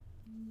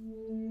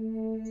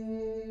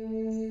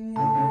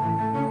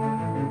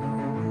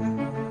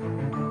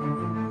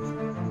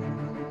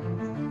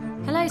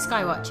Hello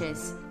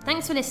Skywatchers,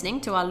 thanks for listening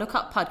to our Look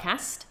Up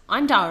podcast.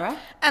 I'm Dara.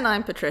 And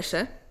I'm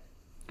Patricia.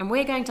 And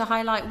we're going to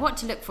highlight what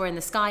to look for in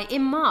the sky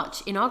in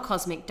March in our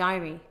Cosmic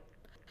Diary.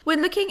 We're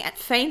looking at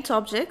faint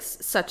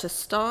objects such as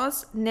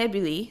stars,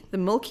 nebulae, the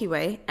Milky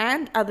Way,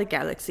 and other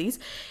galaxies.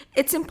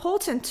 It's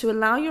important to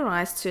allow your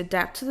eyes to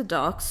adapt to the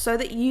dark so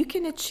that you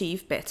can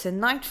achieve better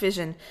night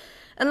vision.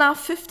 Allow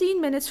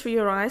 15 minutes for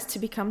your eyes to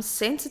become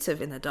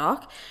sensitive in the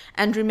dark,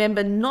 and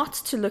remember not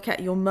to look at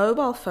your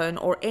mobile phone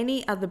or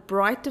any other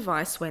bright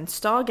device when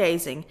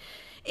stargazing.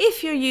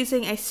 If you're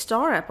using a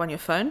star app on your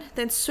phone,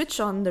 then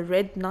switch on the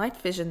red night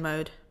vision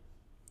mode.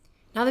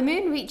 Now the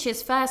moon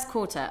reaches first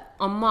quarter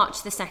on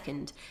March the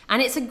 2nd,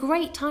 and it's a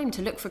great time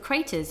to look for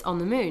craters on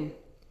the moon.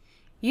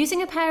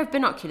 Using a pair of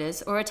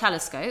binoculars or a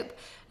telescope,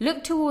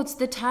 look towards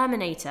the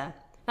terminator.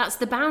 That's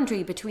the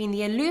boundary between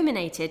the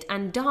illuminated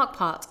and dark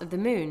part of the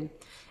moon,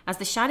 as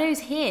the shadows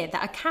here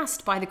that are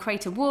cast by the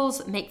crater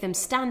walls make them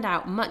stand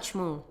out much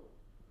more.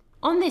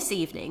 On this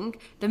evening,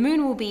 the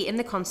moon will be in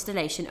the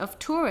constellation of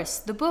Taurus,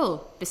 the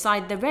bull,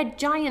 beside the red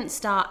giant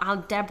star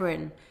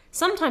Aldebaran,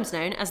 sometimes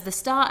known as the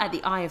star at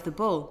the eye of the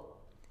bull.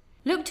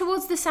 Look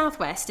towards the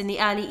southwest in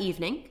the early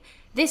evening.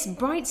 This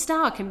bright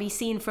star can be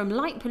seen from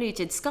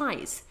light-polluted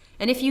skies,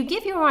 and if you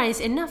give your eyes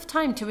enough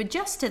time to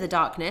adjust to the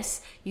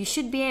darkness, you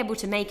should be able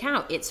to make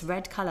out its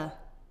red colour.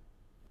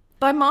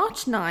 By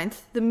March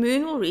 9th, the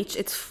moon will reach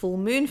its full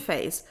moon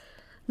phase.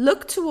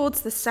 Look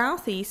towards the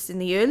southeast in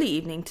the early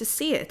evening to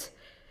see it.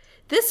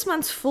 This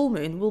month's full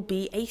moon will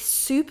be a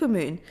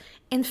supermoon,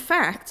 in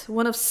fact,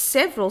 one of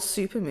several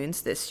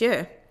supermoons this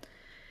year.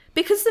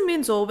 Because the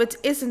moon's orbit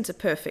isn't a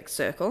perfect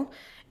circle,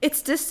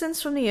 its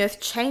distance from the Earth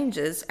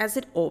changes as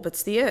it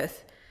orbits the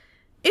Earth.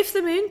 If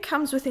the moon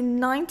comes within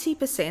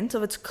 90%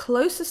 of its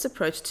closest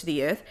approach to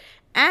the Earth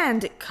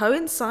and it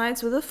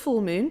coincides with a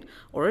full moon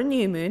or a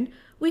new moon,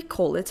 we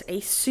call it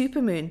a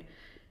supermoon.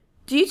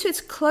 Due to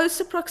its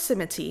closer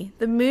proximity,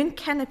 the moon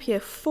can appear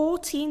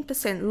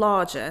 14%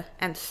 larger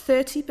and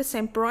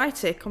 30%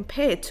 brighter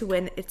compared to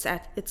when it's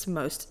at its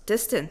most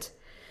distant.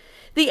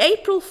 The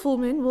April full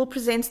moon will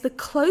present the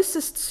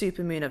closest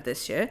supermoon of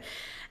this year,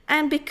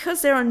 and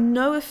because there are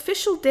no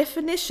official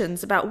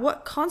definitions about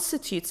what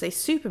constitutes a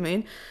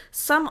supermoon,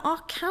 some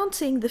are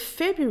counting the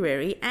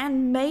February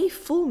and May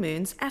full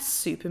moons as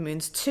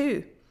supermoons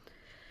too.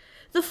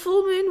 The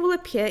full moon will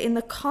appear in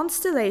the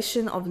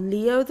constellation of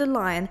Leo the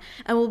Lion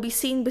and will be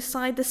seen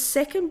beside the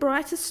second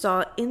brightest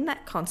star in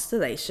that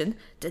constellation,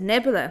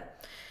 Denebula.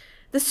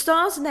 The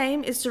star's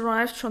name is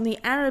derived from the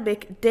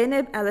Arabic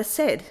Deneb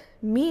al-Asad,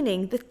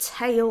 meaning the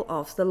tail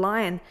of the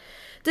lion.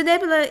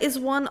 Denebula is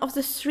one of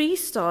the 3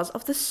 stars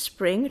of the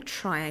Spring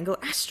Triangle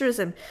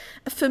asterism,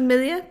 a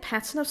familiar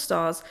pattern of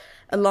stars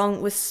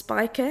along with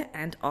Spica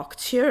and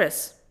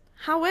Arcturus.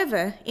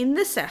 However, in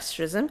this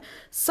asterism,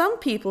 some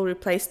people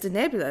replace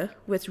Denebula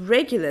with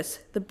Regulus,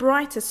 the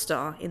brightest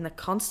star in the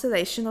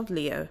constellation of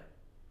Leo.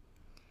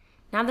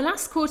 Now the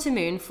last quarter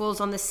moon falls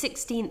on the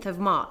 16th of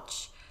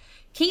March.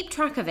 Keep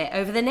track of it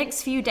over the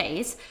next few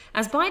days,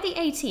 as by the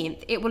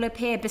 18th it will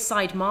appear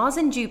beside Mars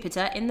and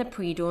Jupiter in the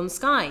pre-dawn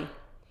sky.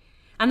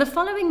 And the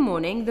following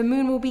morning the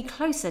moon will be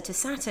closer to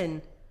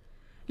Saturn.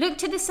 Look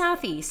to the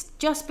southeast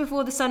just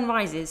before the sun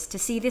rises to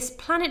see this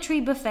planetary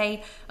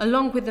buffet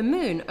along with the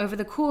moon over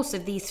the course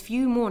of these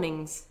few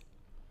mornings.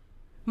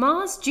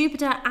 Mars,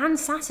 Jupiter and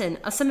Saturn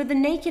are some of the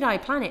naked eye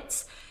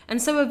planets, and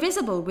so are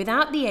visible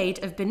without the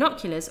aid of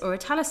binoculars or a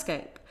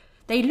telescope.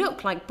 They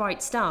look like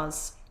bright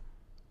stars.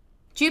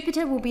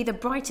 Jupiter will be the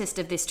brightest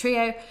of this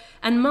trio,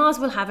 and Mars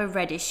will have a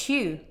reddish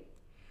hue.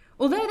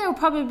 Although they'll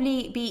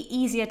probably be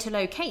easier to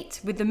locate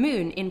with the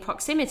moon in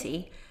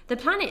proximity, the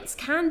planets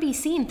can be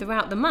seen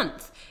throughout the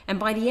month, and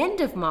by the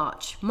end of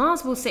March,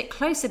 Mars will sit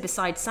closer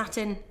beside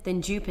Saturn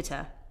than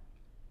Jupiter.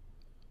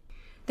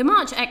 The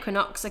March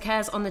equinox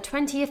occurs on the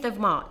 20th of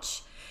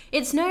March.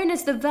 It's known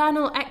as the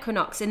vernal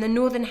equinox in the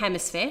northern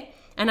hemisphere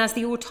and as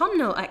the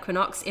autumnal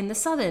equinox in the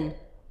southern.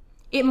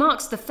 It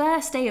marks the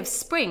first day of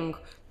spring,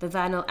 the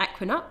vernal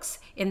equinox,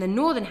 in the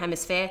northern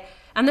hemisphere,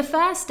 and the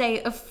first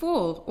day of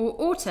fall or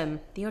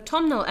autumn, the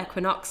autumnal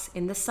equinox,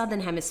 in the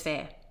southern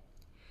hemisphere.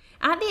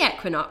 At the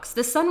equinox,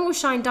 the sun will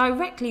shine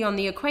directly on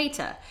the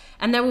equator,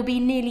 and there will be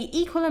nearly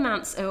equal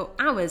amounts of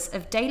hours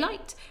of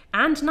daylight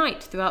and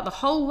night throughout the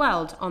whole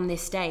world on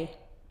this day.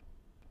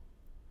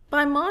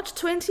 By March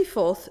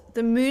 24th,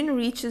 the moon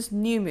reaches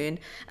new moon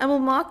and will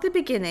mark the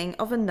beginning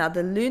of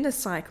another lunar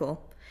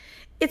cycle.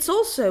 It's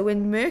also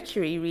when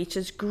Mercury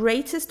reaches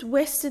greatest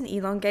western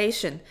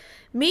elongation,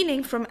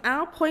 meaning from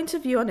our point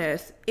of view on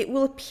Earth, it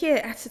will appear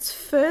at its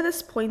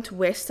furthest point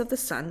west of the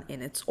Sun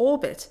in its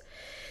orbit.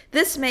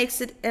 This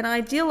makes it an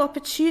ideal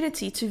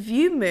opportunity to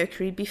view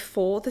Mercury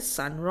before the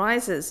Sun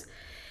rises.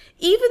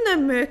 Even though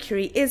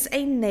Mercury is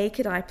a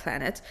naked eye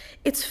planet,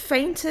 it's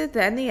fainter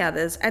than the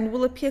others and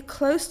will appear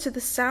close to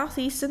the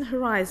southeastern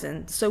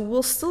horizon, so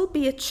will still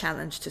be a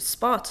challenge to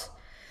spot.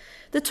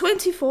 The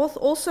 24th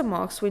also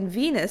marks when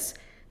Venus,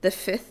 the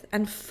 5th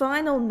and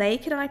final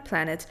naked eye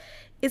planet,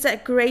 is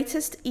at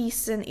greatest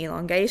eastern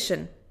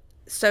elongation.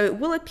 so it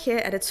will appear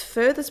at its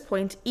furthest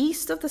point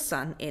east of the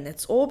Sun in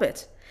its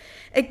orbit.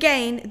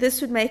 Again,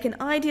 this would make an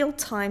ideal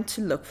time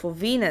to look for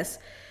Venus,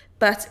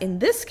 but in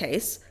this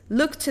case,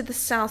 look to the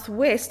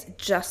southwest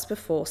just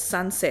before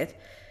sunset.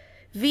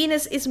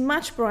 Venus is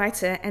much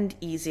brighter and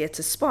easier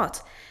to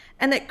spot,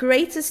 and at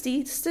greatest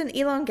eastern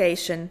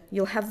elongation,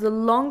 you'll have the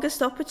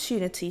longest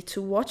opportunity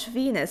to watch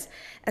Venus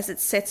as it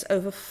sets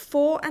over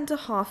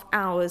 4.5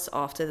 hours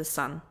after the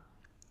Sun.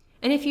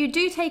 And if you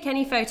do take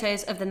any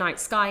photos of the night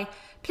sky,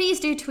 please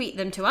do tweet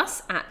them to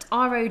us at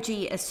ROG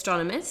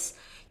Astronomers.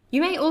 You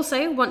may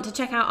also want to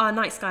check out our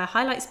Night Sky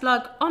Highlights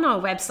blog on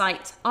our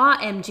website,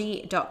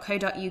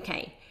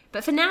 rmg.co.uk.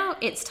 But for now,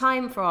 it's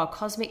time for our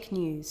cosmic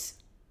news.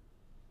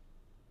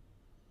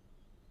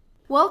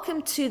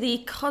 Welcome to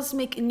the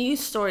cosmic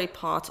news story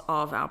part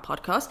of our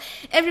podcast.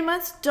 Every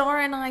month,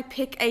 Dara and I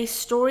pick a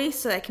story,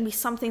 so that can be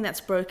something that's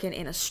broken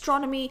in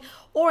astronomy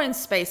or in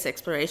space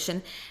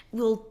exploration.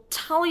 We'll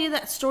tell you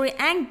that story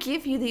and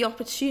give you the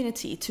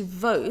opportunity to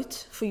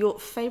vote for your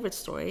favorite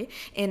story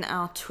in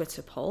our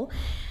Twitter poll.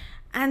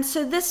 And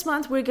so this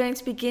month, we're going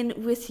to begin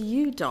with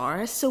you,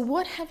 Dara. So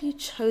what have you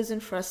chosen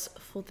for us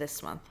for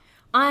this month?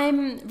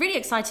 I'm really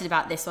excited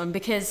about this one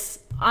because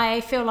I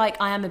feel like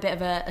I am a bit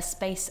of a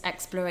space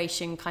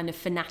exploration kind of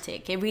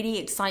fanatic. It really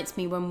excites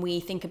me when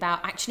we think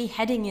about actually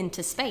heading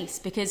into space,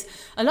 because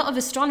a lot of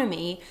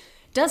astronomy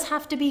does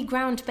have to be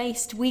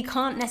ground-based. We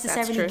can't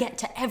necessarily get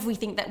to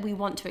everything that we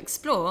want to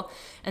explore.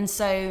 And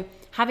so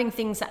having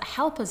things that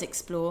help us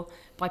explore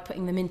by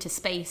putting them into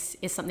space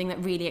is something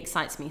that really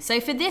excites me. So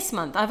for this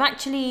month, I've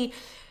actually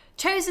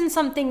chosen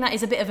something that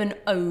is a bit of an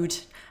ode.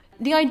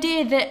 The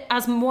idea that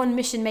as one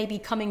mission may be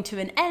coming to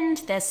an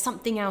end, there's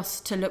something else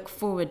to look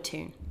forward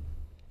to.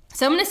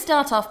 So I'm going to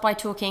start off by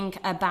talking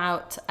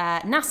about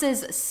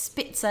NASA's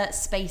Spitzer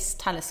Space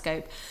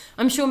Telescope.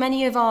 I'm sure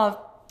many of our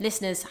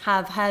listeners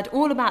have heard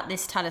all about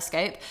this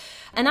telescope.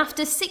 And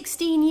after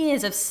 16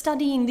 years of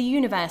studying the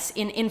universe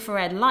in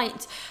infrared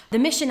light, the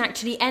mission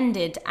actually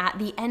ended at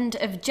the end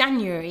of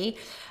January.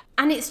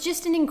 And it's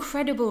just an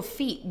incredible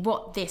feat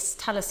what this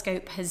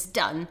telescope has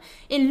done.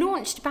 It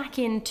launched back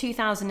in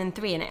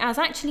 2003, and it was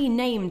actually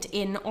named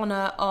in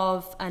honour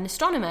of an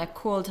astronomer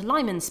called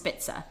Lyman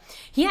Spitzer.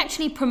 He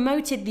actually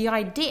promoted the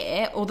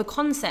idea or the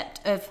concept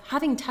of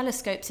having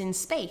telescopes in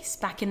space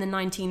back in the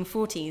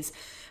 1940s.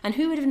 And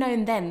who would have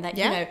known then that,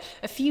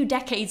 a few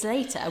decades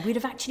later, we'd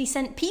have actually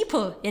sent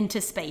people into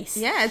space?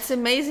 Yeah, it's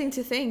amazing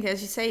to think,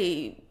 as you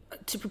say,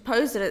 to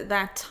propose it at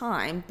that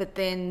time, but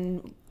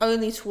then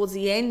only towards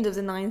the end of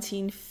the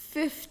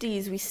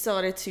 1950s we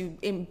started to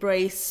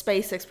embrace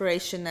space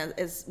exploration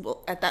as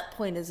well, at that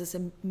point, as this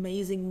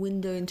amazing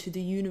window into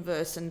the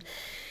universe. And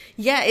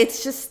yeah,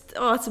 it's just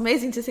it's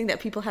amazing to think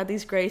that people had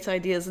these great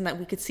ideas and that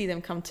we could see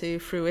them come to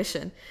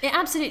fruition. It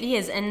absolutely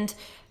is. And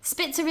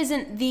Spitzer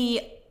isn't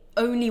the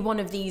only one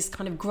of these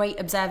kind of great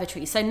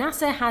observatories. So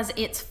NASA has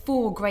its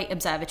 4 great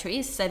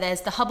observatories. So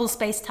there's the Hubble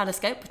Space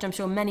Telescope, which I'm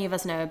sure many of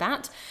us know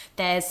about.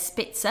 There's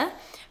Spitzer,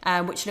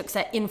 which looks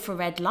at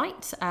infrared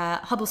light.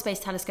 Hubble Space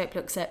Telescope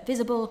looks at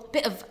visible,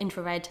 bit of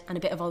infrared and a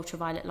bit of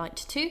ultraviolet light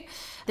too.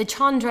 The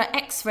Chandra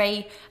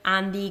X-ray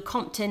and the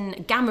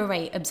Compton Gamma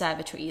Ray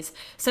observatories.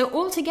 So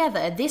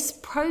altogether, this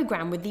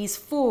program with these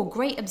 4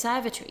 great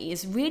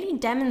observatories really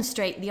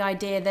demonstrate the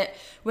idea that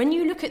when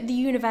you look at the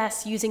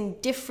universe using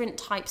different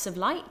types of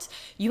light,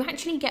 you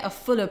actually get a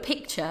fuller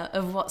picture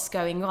of what's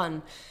going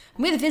on.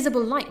 With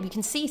visible light, we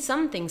can see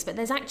some things, but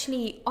there's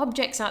actually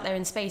objects out there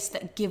in space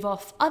that give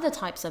off other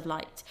types of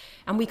light,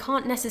 and we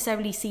can't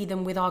necessarily see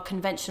them with our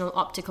conventional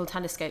optical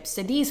telescopes.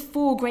 So these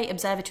 4 great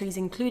observatories,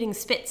 including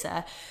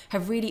Spitzer,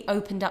 have really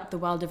opened up the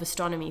world of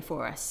astronomy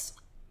for us.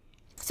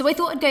 So I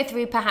thought I'd go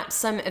through perhaps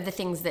some of the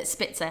things that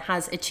Spitzer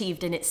has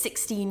achieved in its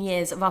 16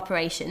 years of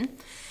operation.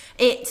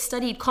 It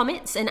studied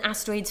comets and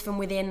asteroids from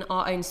within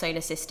our own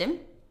solar system.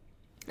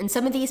 And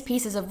some of these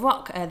pieces of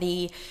rock are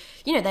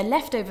they're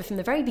left over from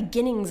the very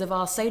beginnings of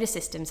our solar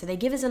system. So they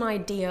give us an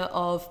idea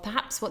of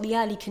perhaps what the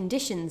early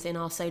conditions in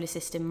our solar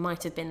system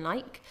might have been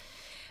like.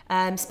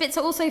 Spitzer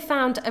also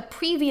found a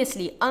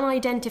previously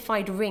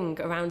unidentified ring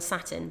around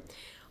Saturn.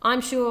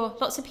 I'm sure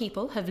lots of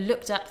people have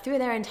looked up through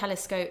their own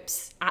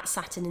telescopes at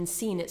Saturn and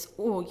seen its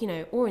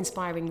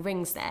awe-inspiring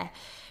rings there.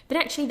 But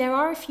actually there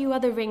are a few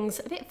other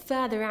rings a bit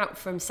further out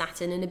from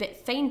Saturn and a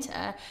bit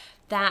fainter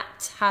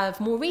that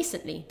have more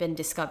recently been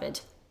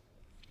discovered.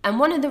 And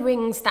one of the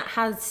rings that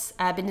has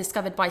been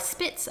discovered by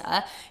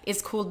Spitzer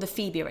is called the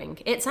Phoebe ring.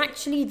 It's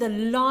actually the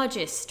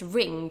largest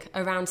ring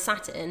around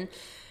Saturn,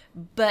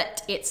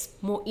 but it's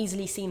more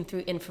easily seen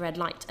through infrared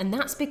light. And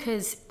that's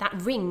because that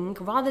ring,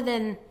 rather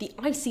than the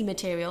icy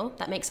material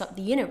that makes up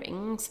the inner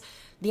rings,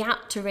 the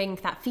outer ring,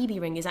 that Phoebe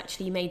ring, is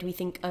actually made, we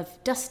think,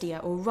 of dustier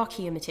or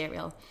rockier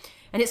material.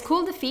 And it's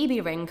called the Phoebe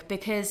ring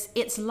because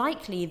it's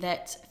likely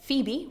that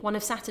Phoebe, one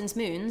of Saturn's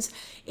moons,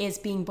 is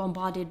being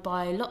bombarded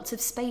by lots of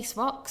space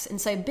rocks,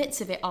 and so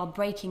bits of it are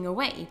breaking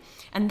away.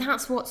 And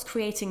that's what's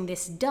creating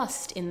this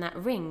dust in that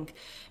ring.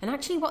 And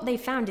actually what they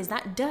found is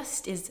that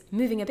dust is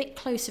moving a bit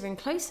closer and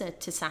closer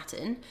to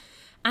Saturn,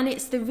 And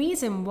it's the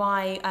reason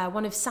why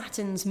one of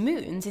Saturn's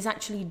moons is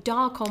actually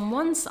dark on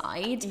one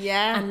side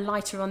and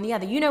lighter on the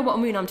other. You know what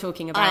moon I'm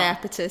talking about?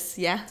 Iapetus,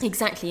 yeah.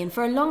 Exactly. And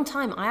for a long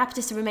time,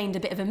 Iapetus remained a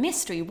bit of a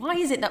mystery. Why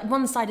is it that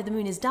one side of the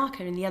moon is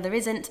darker and the other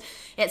isn't?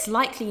 It's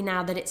likely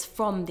now that it's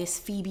from this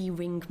Phoebe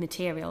ring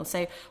material.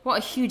 So what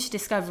a huge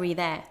discovery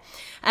there.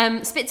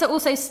 Spitzer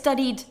also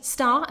studied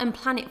star and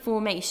planet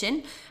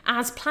formation.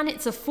 As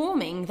planets are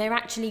forming, they're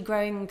actually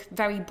growing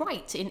very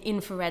bright in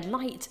infrared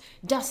light.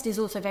 Dust is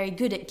also very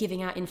good at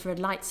giving out infrared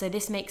light, so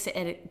this makes it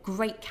a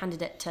great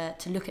candidate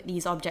to look at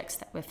these objects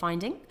that we're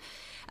finding.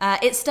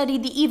 It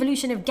studied the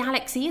evolution of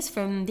galaxies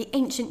from the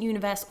ancient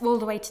universe all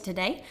the way to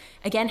today,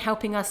 again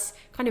helping us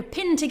kind of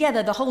pin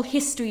together the whole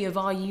history of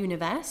our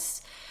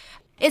universe.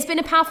 It's been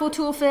a powerful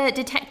tool for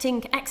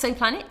detecting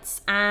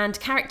exoplanets and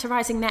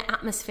characterizing their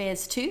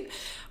atmospheres too.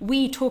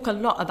 We talk a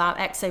lot about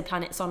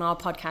exoplanets on our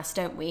podcast,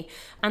 don't we?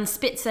 And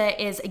Spitzer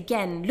is,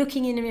 again,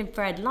 looking in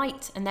infrared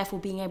light and therefore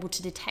being able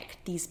to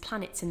detect these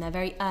planets in their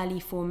very early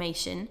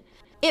formation.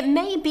 It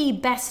may be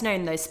best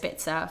known, though,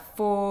 Spitzer,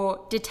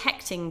 for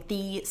detecting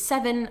the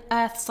 7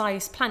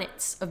 Earth-sized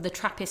planets of the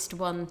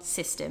TRAPPIST-1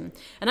 system.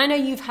 And I know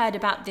you've heard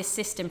about this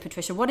system,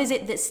 Patricia. What is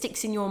it that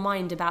sticks in your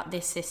mind about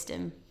this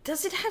system?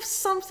 Does it have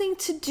something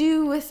to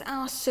do with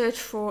our search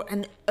for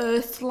an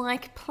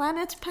Earth-like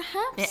planet,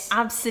 perhaps? It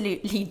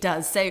absolutely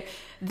does. So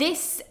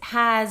this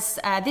has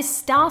this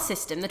star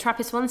system, the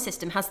TRAPPIST-1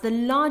 system, has the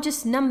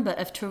largest number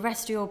of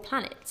terrestrial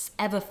planets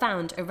ever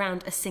found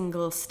around a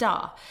single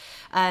star.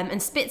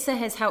 And Spitzer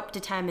has helped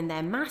determine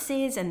their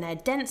masses and their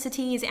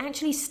densities. It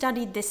actually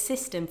studied this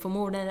system for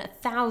more than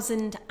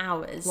 1,000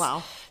 hours.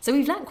 Wow. So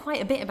we've learned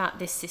quite a bit about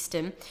this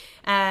system.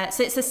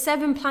 So it's a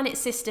 7-planet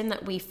system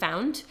that we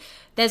found.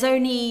 There's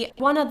only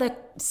one other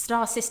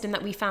star system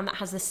that we found that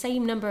has the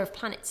same number of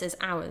planets as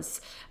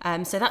ours.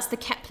 So that's the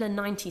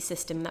Kepler-90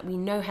 system that we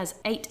know has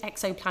 8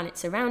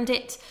 exoplanets around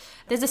it.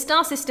 There's a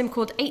star system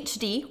called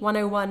HD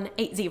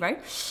 10180,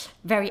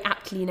 very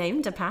aptly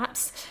named,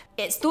 perhaps.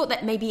 It's thought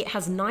that maybe it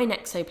has 9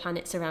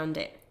 exoplanets around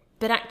it.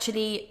 But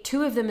actually,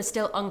 2 of them are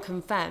still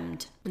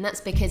unconfirmed. And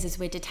that's because as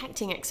we're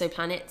detecting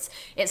exoplanets,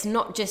 it's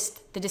not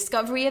just the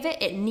discovery of it,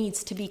 it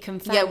needs to be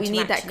confirmed. Yeah, we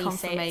need that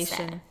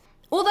confirmation.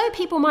 Although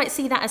people might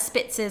see that as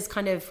Spitzer's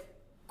kind of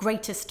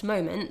greatest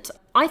moment,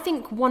 I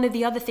think one of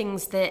the other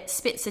things that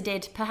Spitzer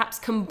did, perhaps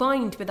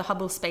combined with the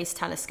Hubble Space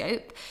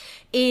Telescope,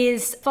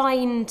 is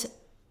find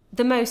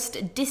the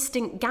most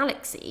distant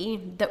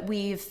galaxy that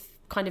we've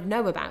kind of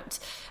know about.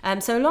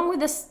 So along with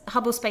this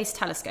Hubble Space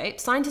Telescope,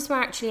 scientists were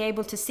actually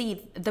able to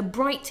see the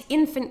bright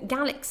infant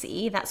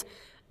galaxy that's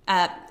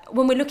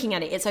when we're looking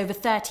at it, it's over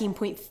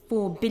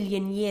 13.4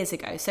 billion years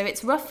ago. So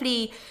it's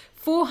roughly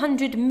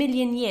 400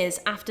 million years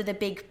after the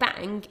Big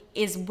Bang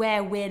is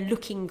where we're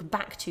looking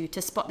back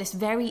to spot this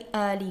very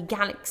early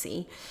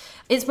galaxy.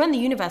 It's when the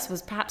universe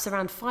was perhaps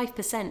around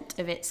 5%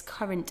 of its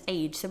current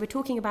age. So we're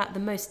talking about the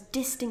most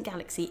distant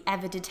galaxy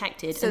ever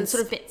detected. So and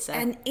sort Spitzer, of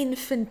an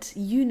infant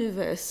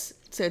universe,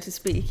 so to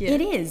speak. Yeah.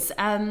 It is.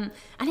 And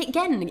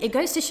again, it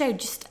goes to show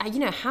just,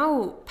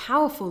 how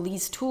powerful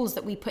these tools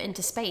that we put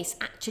into space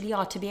actually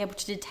are to be able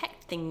to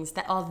detect things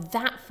that are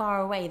that far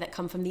away, that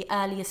come from the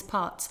earliest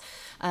parts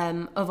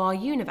of our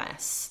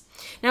universe.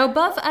 Now,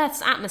 above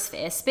Earth's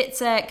atmosphere,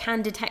 Spitzer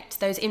can detect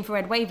those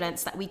infrared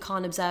wavelengths that we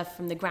can't observe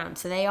from the ground.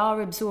 So they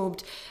are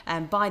absorbed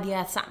by the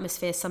Earth's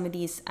atmosphere, some of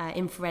these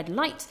infrared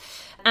light.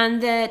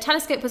 And the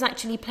telescope was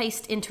actually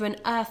placed into an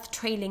Earth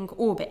trailing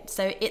orbit.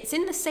 So it's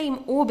in the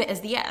same orbit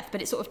as the Earth,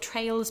 but it sort of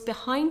trails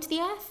behind the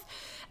Earth.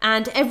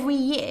 And every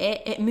year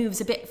it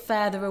moves a bit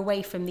further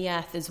away from the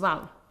Earth as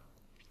well.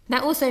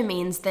 That also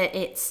means that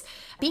it's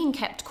being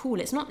kept cool.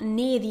 It's not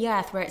near the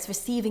Earth where it's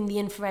receiving the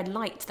infrared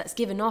light that's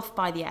given off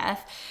by the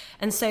Earth.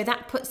 And so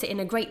that puts it in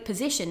a great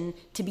position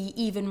to be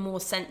even more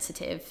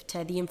sensitive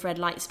to the infrared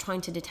lights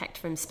trying to detect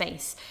from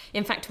space.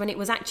 In fact, when it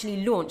was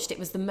actually launched, it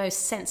was the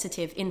most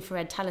sensitive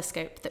infrared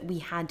telescope that we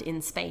had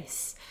in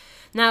space.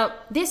 Now,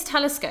 this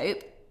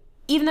telescope,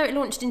 even though it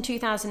launched in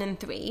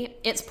 2003,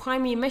 its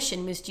primary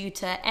mission was due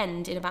to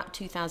end in about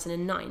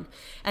 2009.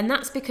 And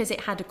that's because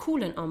it had a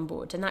coolant on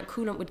board, and that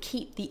coolant would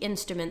keep the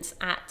instruments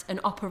at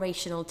an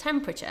operational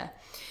temperature.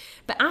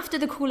 But after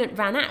the coolant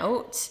ran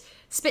out,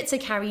 Spitzer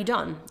carried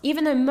on.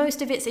 Even though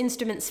most of its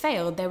instruments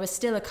failed, there were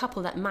still a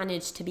couple that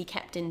managed to be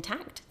kept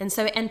intact. And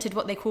so it entered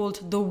what they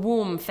called the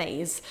warm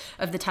phase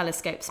of the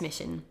telescope's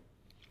mission.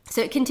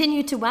 So it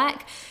continued to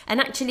work, and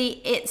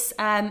actually its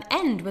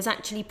end was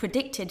actually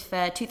predicted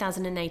for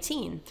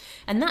 2018.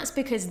 And that's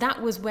because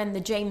that was when the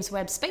James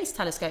Webb Space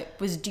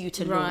Telescope was due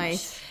to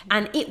launch.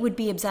 And it would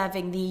be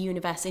observing the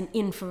universe in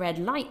infrared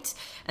light,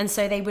 and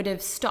so they would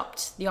have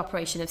stopped the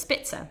operation of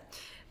Spitzer.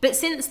 But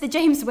since the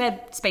James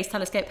Webb Space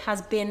Telescope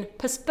has been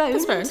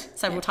postponed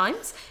several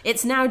times,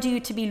 it's now due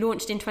to be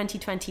launched in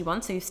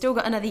 2021, so you've still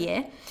got another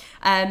year.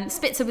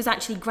 Spitzer was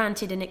actually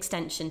granted an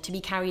extension to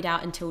be carried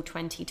out until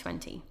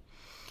 2020.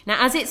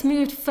 Now, as it's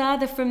moved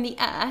further from the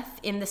Earth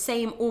in the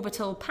same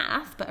orbital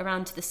path, but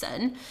around to the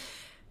Sun,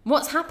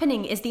 what's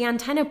happening is the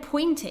antenna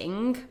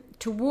pointing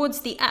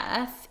towards the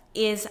Earth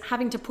is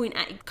having to point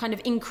at kind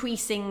of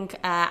increasing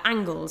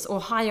angles or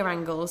higher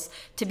angles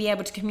to be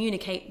able to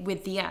communicate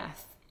with the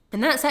Earth.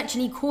 And that's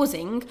actually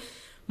causing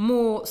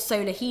more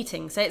solar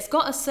heating. So it's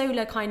got a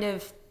solar kind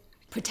of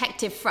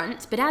protective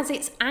front, but as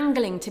it's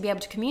angling to be able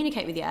to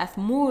communicate with the Earth,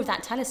 more of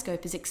that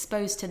telescope is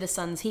exposed to the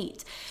sun's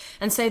heat.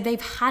 And so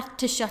they've had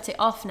to shut it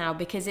off now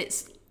because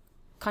its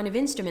kind of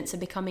instruments are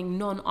becoming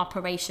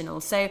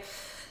non-operational. So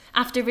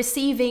after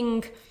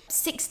receiving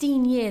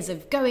 16 years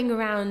of going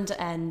around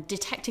and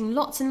detecting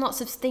lots and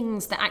lots of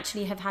things that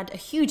actually have had a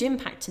huge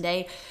impact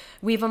today,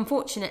 we've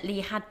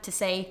unfortunately had to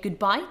say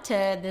goodbye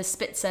to the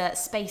Spitzer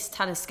Space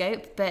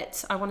Telescope,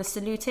 but I want to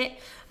salute it.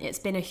 It's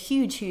been a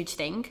huge, huge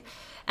thing.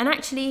 And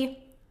actually,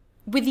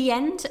 with the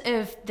end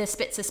of the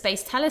Spitzer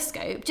Space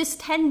Telescope, just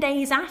 10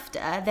 days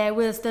after, there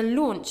was the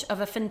launch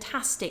of a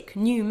fantastic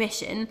new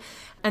mission,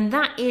 and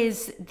that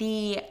is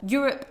the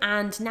Europe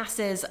and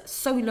NASA's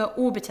Solar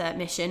Orbiter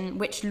mission,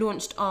 which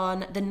launched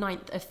on the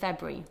 9th of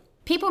February.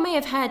 People may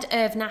have heard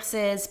of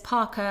NASA's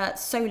Parker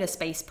Solar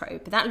Space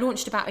Probe. That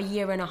launched about a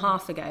year and a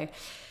half ago,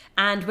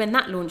 and when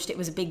that launched, it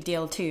was a big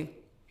deal too.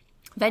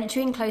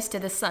 Venturing close to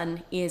the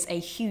sun is a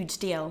huge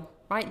deal,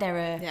 right? There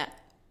are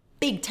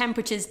big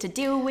temperatures to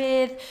deal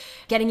with.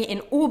 Getting it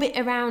in orbit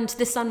around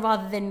the sun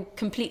rather than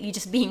completely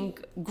just being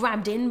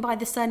grabbed in by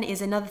the sun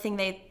is another thing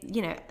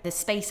the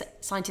space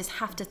scientists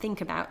have to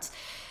think about.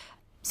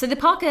 So the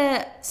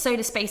Parker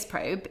Solar Space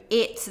Probe,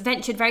 it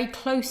ventured very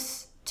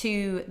close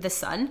to the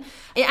sun.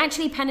 It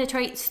actually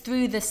penetrates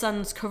through the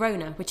sun's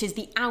corona, which is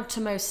the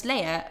outermost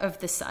layer of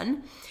the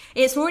sun.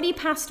 It's already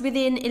passed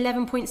within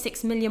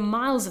 11.6 million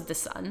miles of the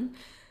sun.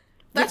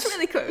 That's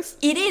really close.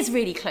 It is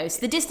really close.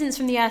 The distance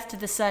from the Earth to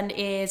the sun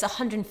is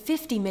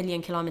 150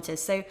 million kilometers.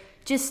 So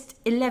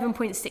just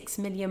 11.6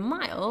 million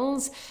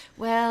miles.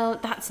 Well,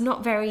 that's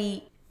not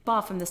very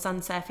far from the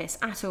sun's surface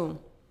at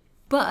all.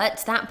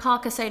 But that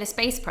Parker Solar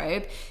Space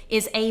Probe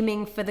is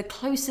aiming for the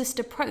closest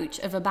approach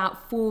of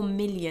about 4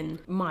 million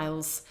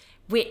miles,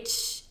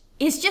 which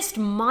is just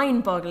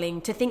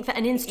mind-boggling to think that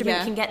an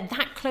instrument can get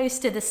that close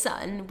to the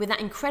sun with that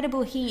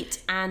incredible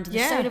heat and the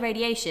solar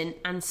radiation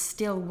and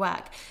still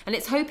work. And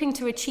it's hoping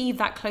to achieve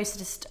that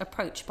closest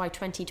approach by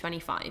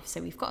 2025.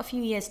 So we've got a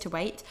few years to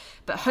wait,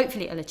 but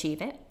hopefully it'll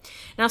achieve it.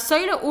 Now,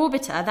 Solar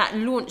Orbiter, that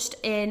launched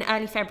in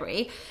early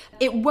February,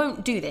 it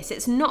won't do this.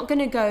 It's not going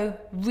to go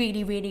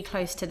really, really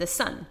close to the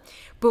sun.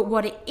 But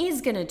what it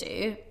is going to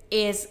do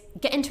is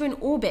get into an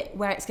orbit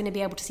where it's going to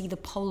be able to see the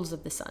poles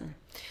of the sun.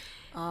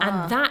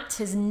 And that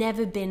has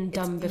never been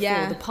done before.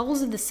 Yeah. The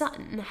poles of the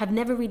sun have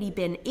never really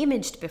been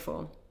imaged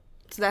before.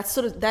 So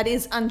that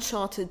is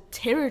uncharted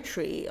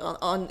territory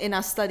in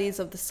our studies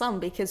of the sun,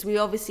 because we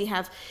obviously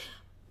have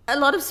a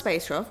lot of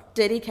spacecraft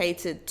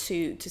dedicated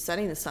to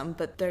studying the sun,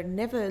 but they're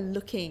never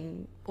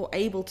looking or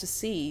able to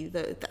see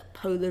that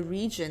polar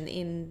region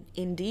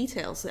in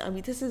detail. So I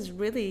mean, this is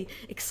really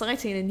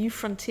exciting, a new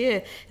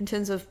frontier in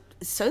terms of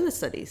solar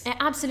studies. It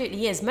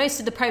absolutely is. Most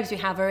of the probes we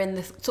have are in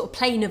the sort of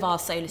plane of our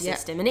solar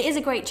system, and it is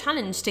a great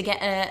challenge to get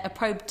a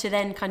probe to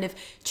then kind of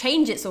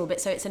change its orbit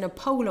so it's in a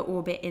polar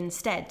orbit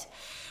instead.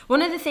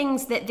 One of the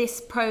things that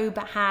this probe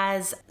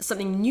has,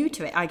 something new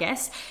to it, I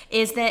guess,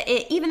 is that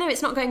even though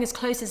it's not going as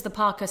close as the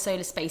Parker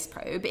Solar Space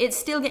Probe, it's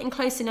still getting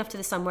close enough to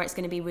the sun where it's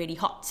going to be really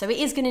hot. So it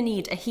is going to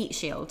need a heat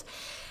shield.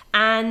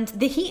 And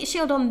the heat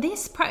shield on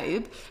this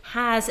probe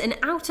has an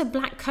outer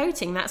black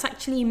coating that's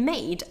actually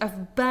made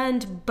of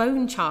burned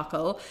bone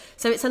charcoal.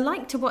 So it's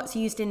alike to what's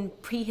used in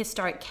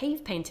prehistoric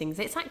cave paintings.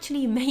 It's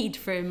actually made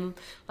from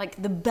like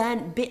the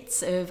burnt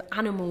bits of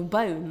animal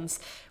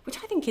bones, which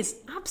I think is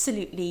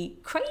absolutely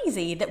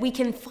crazy that we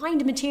can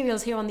find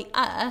materials here on the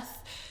Earth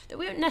that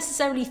we don't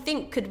necessarily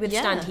think could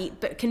withstand heat,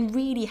 but can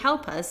really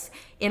help us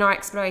in our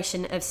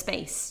exploration of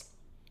space.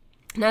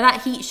 Now,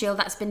 that heat shield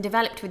that's been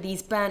developed with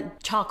these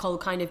burnt charcoal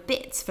kind of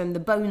bits from the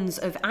bones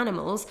of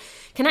animals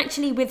can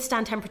actually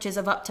withstand temperatures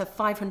of up to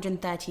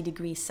 530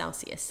 degrees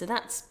Celsius. So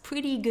that's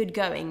pretty good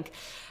going.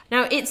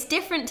 Now, it's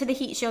different to the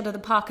heat shield of the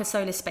Parker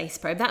Solar Space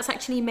Probe. That's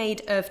actually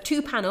made of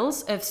 2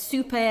 panels of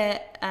super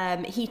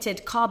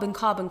heated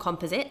carbon-carbon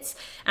composites.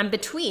 And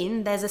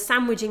between, there's a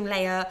sandwiching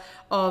layer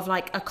of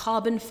like a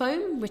carbon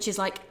foam, which is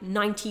like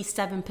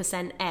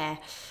 97% air.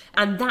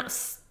 And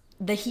that's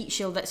the heat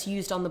shield that's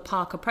used on the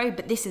Parker probe,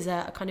 but this is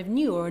a kind of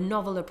new or a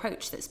novel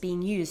approach that's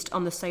being used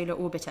on the Solar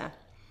Orbiter.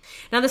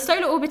 Now, the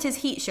Solar Orbiter's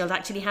heat shield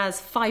actually has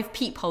 5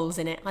 peepholes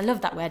in it. I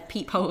love that word,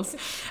 peepholes.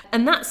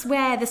 And that's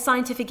where the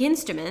scientific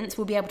instruments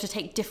will be able to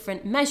take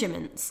different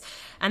measurements.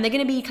 And they're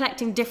going to be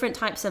collecting different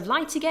types of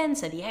light again,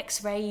 so the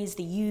X-rays,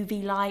 the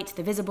UV light,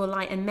 the visible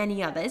light, and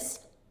many others.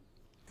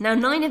 Now,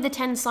 9 of the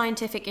 10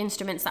 scientific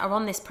instruments that are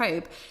on this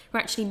probe were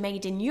actually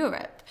made in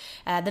Europe.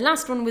 The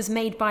last one was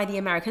made by the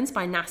Americans,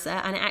 by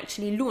NASA, and it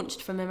actually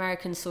launched from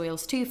American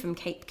soils too, from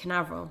Cape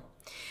Canaveral.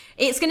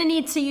 It's going to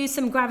need to use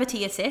some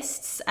gravity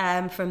assists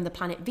from the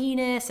planet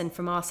Venus and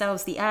from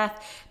ourselves, the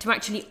Earth, to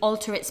actually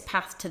alter its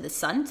path to the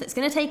sun. So it's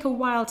going to take a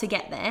while to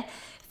get there.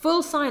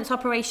 Full science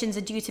operations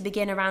are due to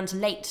begin around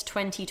late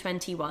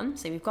 2021,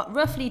 so we've got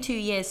roughly 2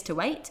 years to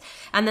wait.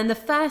 And then the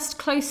first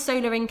close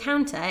solar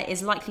encounter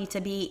is likely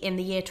to be in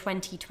the year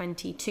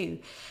 2022.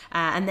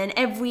 And then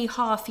every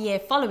half year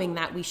following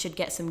that, we should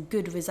get some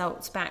good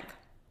results back.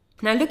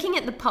 Now, looking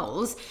at the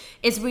poles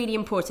is really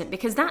important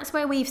because that's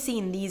where we've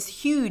seen these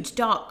huge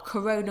dark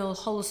coronal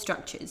hole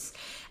structures,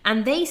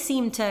 and they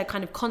seem to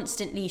kind of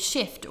constantly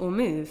shift or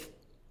move.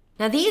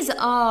 Now, these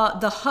are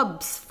the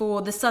hubs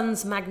for the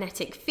sun's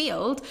magnetic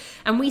field,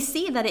 and we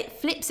see that it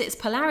flips its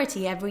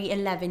polarity every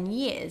 11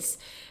 years.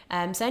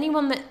 So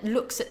anyone that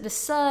looks at the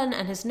sun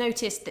and has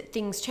noticed that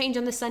things change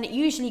on the sun, it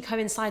usually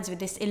coincides with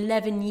this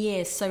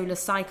 11-year solar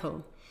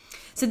cycle.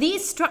 So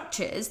these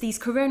structures, these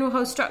coronal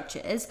hole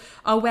structures,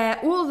 are where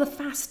all the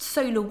fast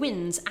solar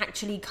winds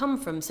actually come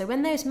from. So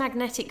when those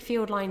magnetic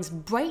field lines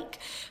break,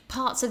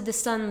 parts of the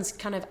sun's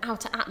kind of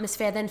outer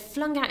atmosphere then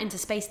flung out into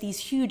space, these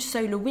huge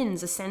solar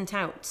winds are sent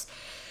out.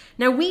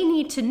 Now we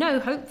need to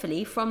know,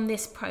 hopefully, from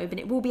this probe, and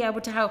it will be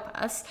able to help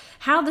us,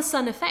 how the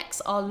sun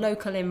affects our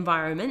local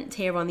environment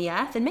here on the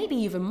Earth, and maybe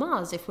even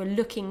Mars if we're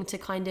looking to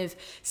kind of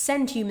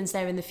send humans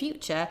there in the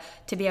future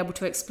to be able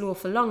to explore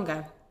for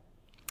longer.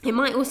 It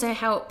might also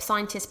help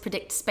scientists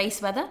predict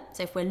space weather.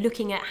 So if we're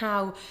looking at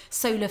how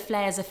solar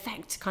flares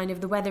affect kind of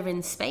the weather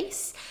in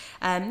space,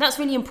 that's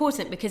really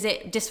important because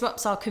it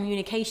disrupts our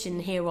communication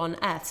here on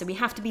Earth. So we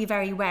have to be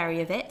very wary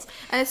of it.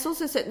 And it's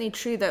also certainly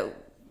true that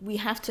we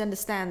have to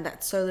understand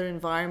that solar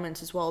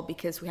environment as well,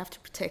 because we have to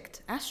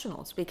protect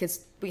astronauts,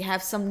 because we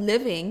have some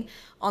living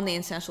on the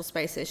International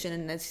Space Station.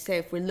 And as you say,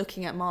 if we're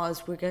looking at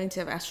Mars, we're going to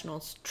have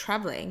astronauts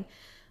traveling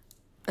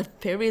a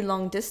very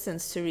long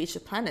distance to reach the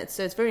planet.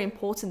 So it's very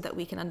important that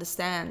we can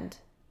understand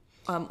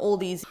all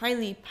these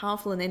highly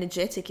powerful and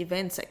energetic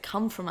events that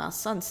come from our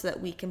sun so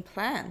that we can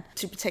plan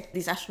to protect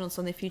these astronauts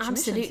on their future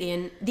missions. Absolutely.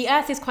 And the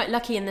Earth is quite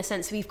lucky in the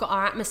sense we've got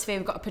our atmosphere,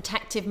 we've got a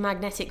protective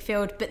magnetic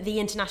field, but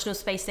the International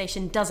Space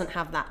Station doesn't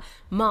have that.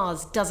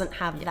 Mars doesn't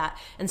have that.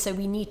 And so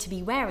we need to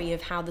be wary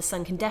of how the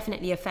sun can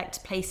definitely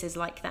affect places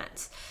like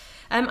that.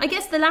 I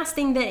guess the last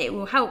thing that it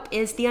will help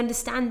is the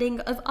understanding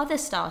of other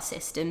star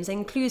systems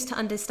and clues to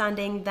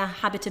understanding the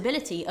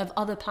habitability of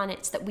other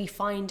planets that we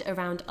find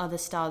around other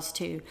stars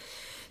too.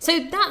 So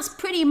that's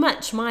pretty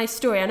much my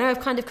story. I know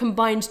I've kind of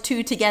combined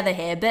two together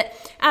here, but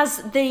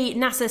as the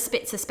NASA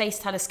Spitzer Space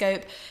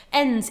Telescope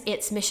ends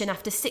its mission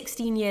after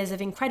 16 years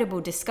of incredible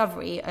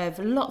discovery of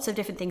lots of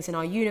different things in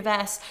our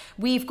universe,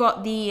 we've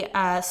got the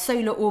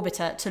solar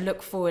orbiter to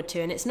look forward to.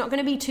 And it's not going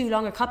to be too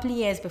long, a couple of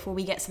years, before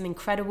we get some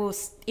incredible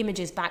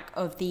images back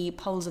of the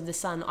poles of the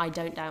sun, I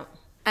don't doubt.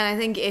 And I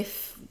think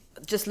if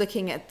just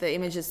looking at the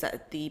images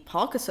that the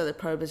Parker Solar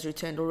Probe has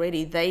returned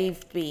already,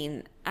 they've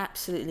been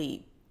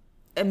absolutely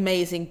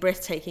amazing,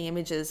 breathtaking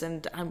images,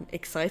 and I'm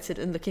excited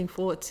and looking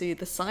forward to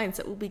the science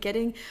that we'll be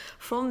getting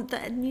from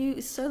that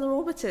new solar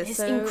orbiter. It's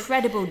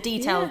incredible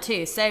detail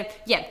too. So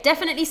yeah,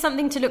 definitely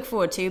something to look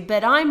forward to,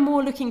 but I'm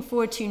more looking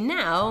forward to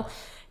now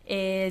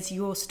is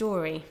your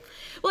story.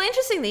 Well,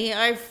 interestingly,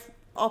 I've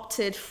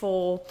opted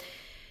for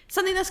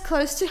something that's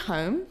close to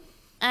home,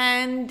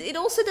 and it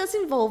also does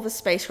involve a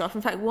spacecraft.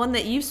 In fact, one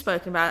that you've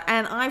spoken about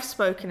and I've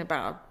spoken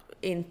about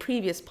in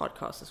previous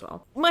podcasts as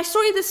well. My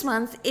story this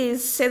month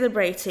is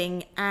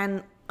celebrating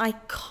an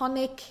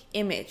iconic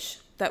image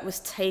that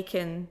was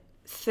taken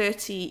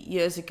 30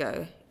 years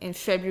ago in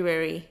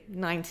February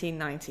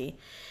 1990.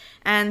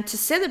 And to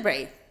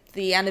celebrate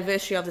the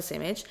anniversary of this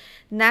image,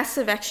 NASA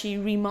have actually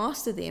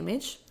remastered the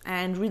image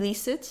and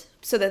released it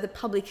so that the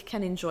public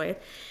can enjoy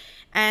it.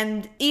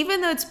 And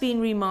even though it's been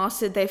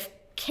remastered, they've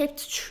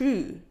kept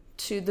true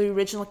to the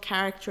original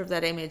character of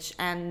that image.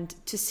 And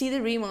to see the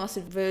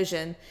remastered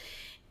version,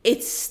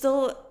 it's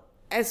still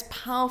as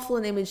powerful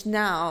an image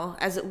now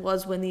as it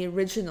was when the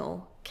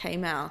original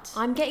came out.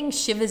 I'm getting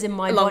shivers in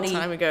my body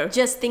time ago,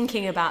 just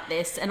thinking about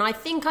this, and I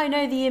think I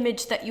know the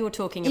image that you're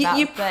talking about.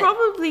 You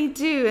probably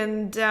do,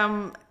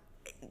 and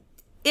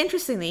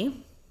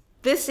interestingly,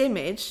 this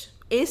image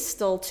is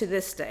still to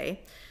this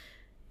day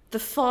the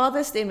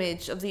farthest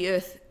image of the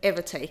Earth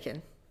ever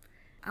taken.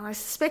 And I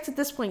suspect at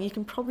this point you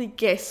can probably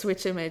guess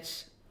which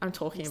image I'm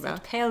talking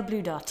about. That pale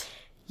blue dot.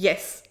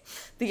 Yes,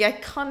 the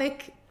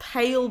iconic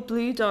pale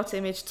blue dot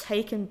image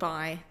taken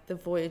by the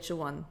Voyager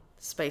 1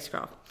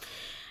 spacecraft.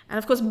 And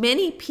of course,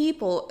 many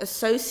people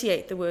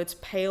associate the words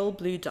pale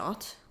blue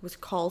dot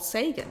with Carl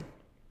Sagan.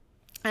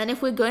 And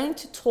if we're going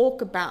to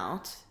talk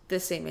about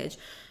this image,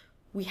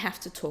 we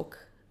have to talk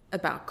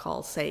about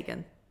Carl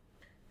Sagan.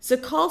 So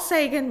Carl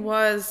Sagan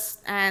was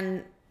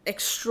an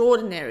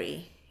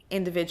extraordinary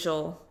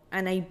individual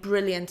and a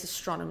brilliant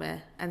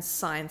astronomer and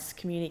science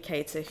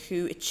communicator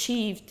who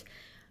achieved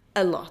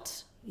a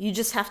lot. You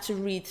just have to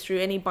read through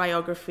any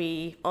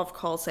biography of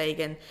Carl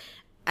Sagan,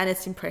 and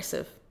it's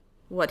impressive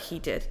what he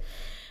did.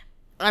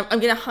 I'm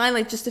going to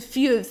highlight just a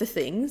few of the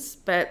things,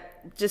 but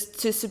just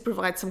to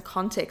provide some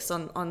context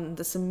on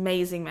this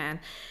amazing man.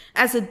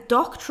 As a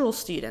doctoral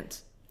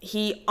student,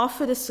 he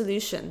offered a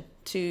solution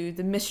to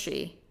the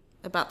mystery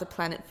about the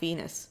planet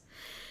Venus.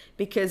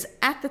 Because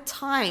at the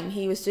time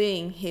he was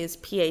doing his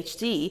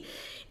PhD,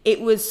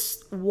 It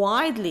was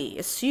widely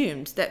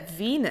assumed that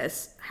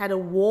Venus had a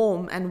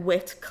warm and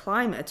wet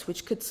climate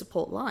which could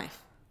support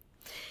life.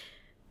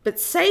 But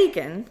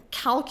Sagan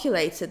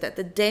calculated that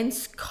the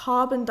dense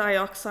carbon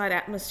dioxide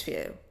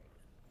atmosphere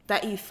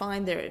that you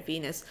find there at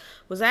Venus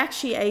was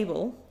actually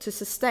able to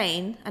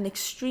sustain an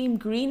extreme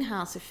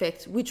greenhouse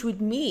effect, which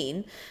would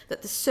mean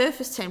that the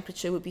surface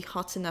temperature would be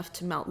hot enough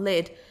to melt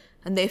lead,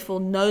 and therefore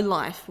no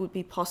life would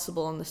be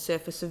possible on the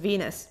surface of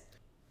Venus.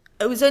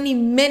 It was only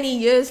many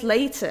years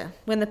later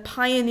when the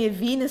Pioneer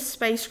Venus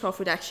spacecraft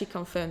would actually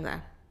confirm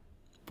that.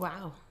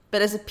 Wow.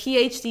 But as a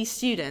PhD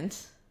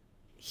student,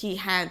 he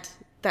had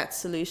that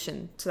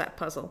solution to that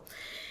puzzle.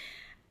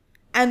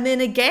 And then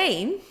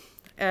again,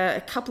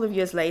 a couple of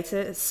years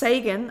later,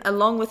 Sagan,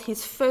 along with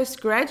his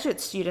first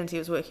graduate student he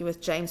was working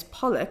with, James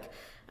Pollock,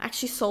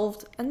 actually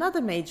solved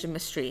another major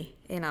mystery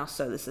in our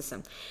solar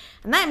system.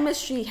 And that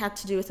mystery had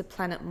to do with the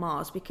planet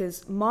Mars,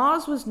 because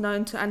Mars was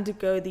known to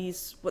undergo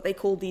these, what they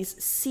call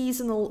these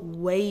seasonal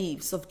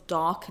waves of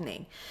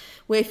darkening,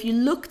 where if you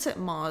looked at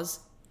Mars,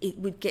 it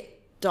would get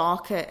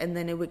darker and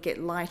then it would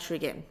get lighter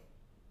again.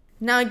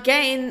 Now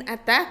again,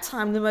 at that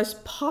time, the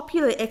most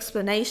popular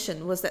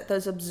explanation was that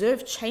those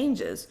observed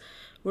changes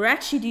were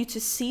actually due to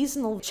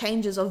seasonal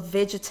changes of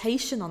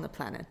vegetation on the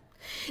planet.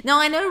 Now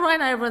I know right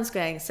now everyone's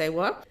going to say,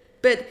 what?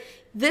 But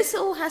this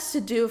all has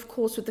to do, of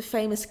course, with the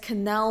famous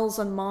canals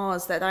on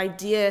Mars, that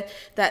idea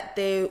that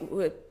there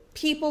were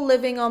people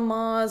living on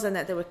Mars and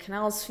that there were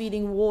canals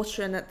feeding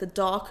water and that the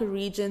darker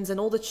regions and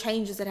all the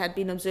changes that had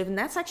been observed. And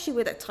that's actually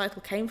where that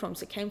title came from.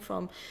 So it came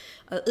from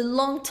a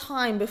long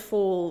time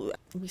before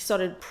we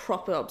started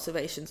proper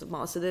observations of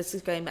Mars. So this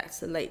is going back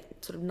to the late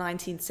sort of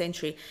 19th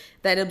century.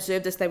 They'd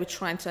observed this, they were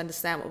trying to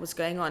understand what was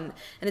going on.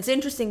 And it's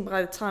interesting,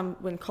 by the time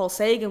when Carl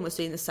Sagan was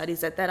doing the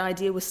studies, that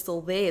idea was still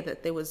there,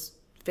 that there was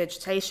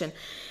vegetation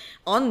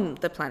on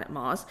the planet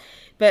Mars.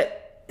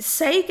 But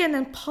Sagan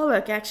and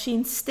Pollock actually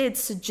instead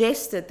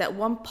suggested that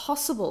one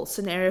possible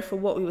scenario for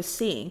what we were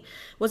seeing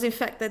was in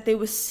fact that there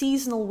were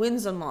seasonal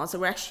winds on Mars that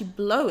were actually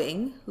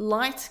blowing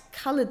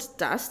light-colored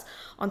dust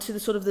onto the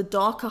sort of the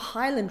darker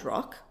highland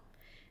rock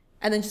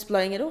and then just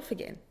blowing it off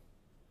again.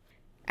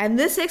 And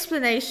this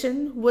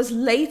explanation was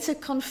later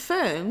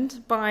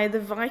confirmed by the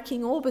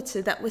Viking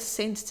orbiter that was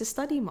sent to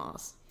study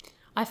Mars.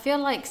 I feel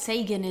like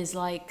Sagan is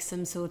like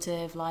some sort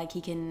of, like, he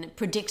can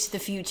predict the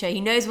future.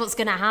 He knows what's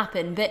going to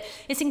happen. But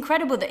it's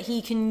incredible that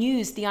he can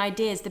use the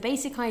ideas, the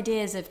basic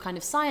ideas of kind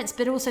of science,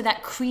 but also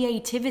that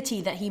creativity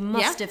that he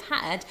must have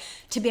had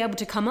to be able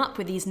to come up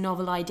with these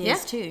novel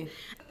ideas too.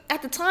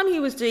 At the time he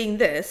was doing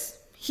this,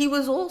 he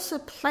was also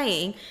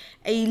playing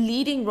a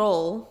leading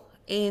role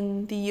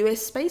in the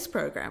US space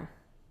program.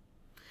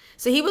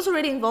 So he was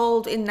already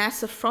involved in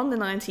NASA from the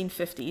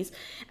 1950s,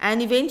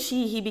 and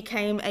eventually he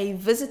became a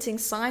visiting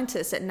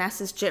scientist at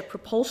NASA's Jet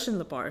Propulsion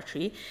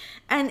Laboratory.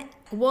 And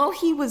while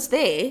he was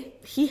there,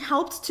 he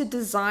helped to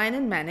design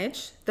and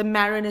manage the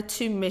Mariner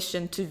 2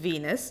 mission to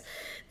Venus,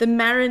 the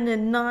Mariner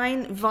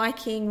 9,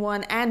 Viking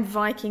 1 and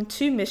Viking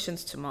 2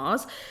 missions to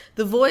Mars,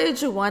 the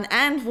Voyager 1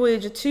 and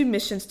Voyager 2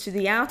 missions to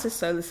the outer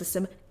solar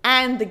system,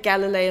 and the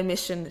Galileo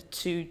mission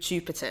to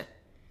Jupiter.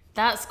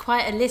 That's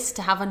quite a list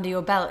to have under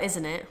your belt,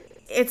 isn't it?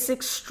 It's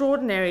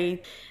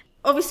extraordinary.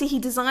 Obviously, he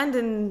designed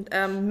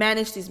and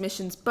managed these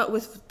missions, but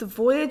with the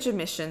Voyager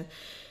mission,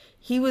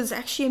 he was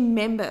actually a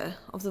member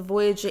of the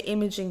Voyager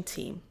imaging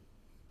team,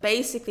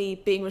 basically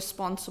being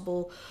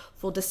responsible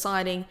for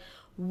deciding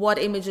what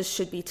images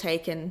should be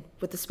taken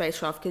with the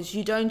spacecraft, because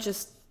you don't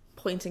just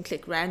point and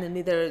click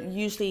randomly. There are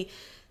usually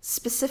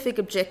specific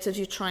objectives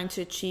you're trying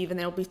to achieve, and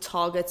there'll be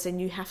targets, and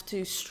you have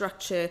to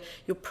structure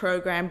your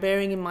program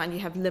bearing in mind you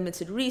have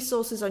limited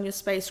resources on your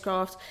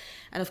spacecraft,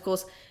 and of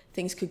course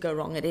things could go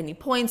wrong at any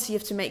point, so you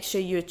have to make sure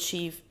you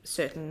achieve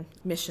certain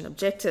mission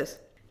objectives.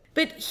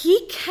 But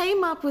he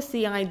came up with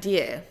the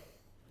idea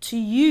to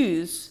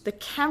use the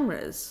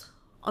cameras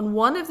on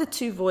one of the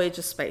two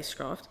Voyager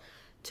spacecraft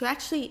to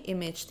actually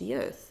image the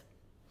Earth.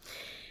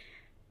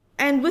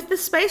 And with the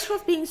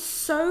spacecraft being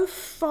so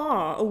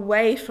far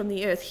away from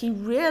the Earth, he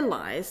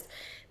realized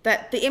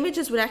that the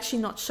images would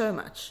actually not show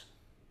much.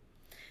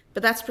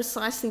 But that's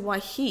precisely why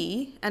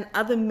he and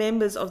other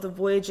members of the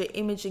Voyager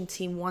imaging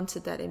team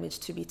wanted that image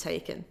to be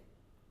taken.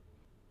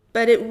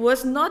 But it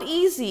was not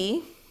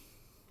easy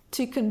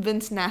to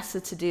convince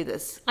NASA to do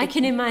this. I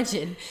can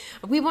imagine.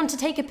 We want to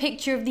take a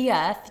picture of the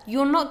Earth.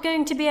 You're not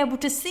going to be able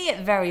to see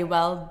it very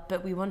well,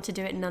 but we want to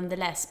do it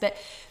nonetheless. But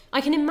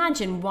I can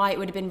imagine why it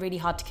would have been really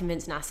hard to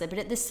convince NASA. But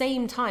at the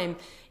same time,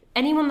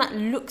 anyone that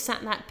looks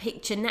at that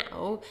picture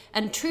now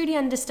and truly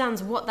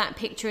understands what that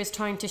picture is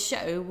trying to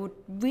show would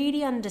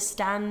really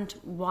understand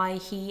why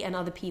he and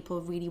other people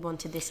really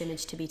wanted this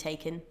image to be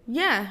taken.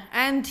 Yeah,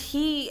 and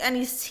he and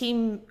his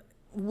team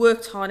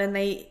worked hard, and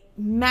they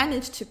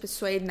managed to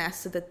persuade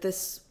NASA that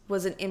this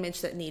was an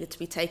image that needed to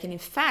be taken. In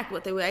fact,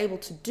 what they were able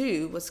to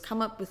do was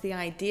come up with the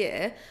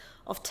idea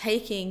of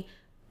taking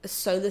a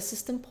solar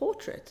system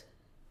portrait.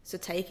 So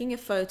taking a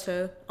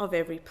photo of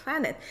every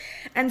planet.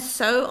 And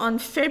so on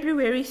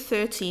February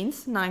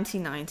 13th,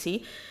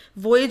 1990,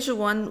 Voyager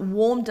 1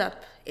 warmed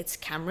up its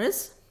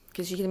cameras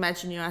because you can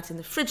imagine you're out in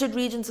the frigid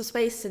regions of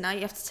space, and now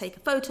you have to take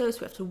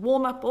photos. We have to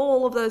warm up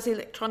all of those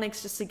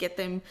electronics just to get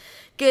them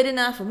good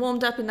enough and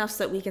warmed up enough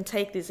so that we can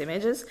take these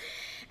images.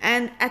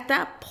 And at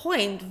that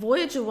point,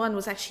 Voyager 1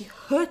 was actually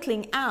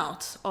hurtling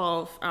out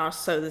of our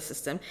solar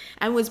system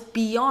and was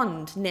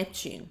beyond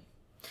Neptune.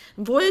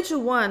 Voyager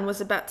 1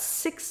 was about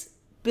 6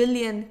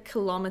 billion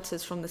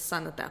kilometers from the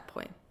sun at that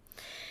point.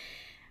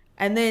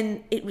 And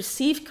then it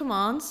received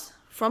commands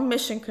from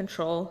Mission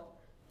Control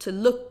to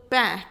look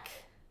back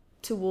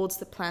towards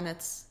the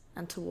planets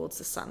and towards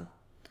the sun.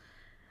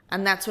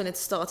 And that's when it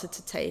started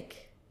to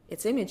take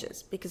its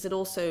images, because it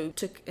also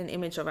took an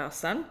image of our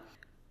sun.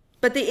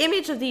 But the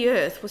image of the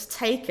Earth was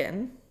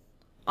taken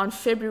on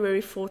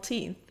February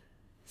 14th.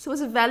 So it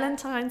was a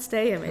Valentine's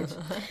Day image.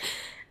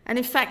 And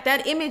in fact,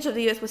 that image of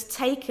the Earth was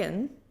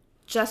taken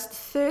just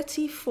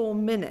 34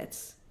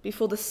 minutes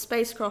before the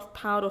spacecraft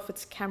powered off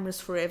its cameras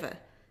forever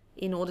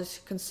in order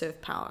to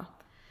conserve power.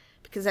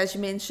 Because as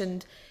you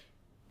mentioned,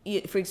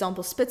 for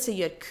example, Spitzer,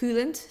 you had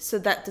coolant, so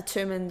that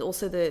determined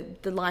also the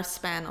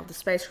lifespan of the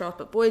spacecraft.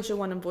 But Voyager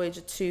 1 and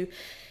Voyager 2,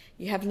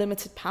 you have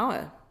limited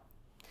power.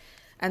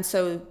 And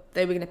so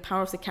they were going to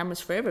power off the cameras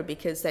forever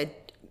because they'd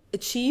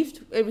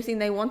achieved everything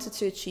they wanted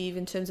to achieve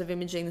in terms of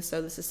imaging the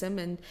solar system,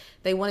 and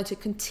they wanted to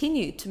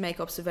continue to make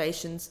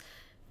observations,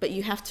 but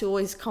you have to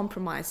always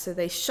compromise. So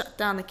they shut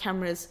down the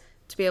cameras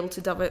to be able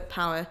to divert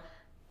power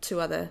to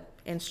other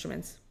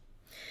instruments.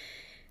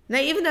 Now,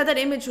 even though that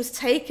image was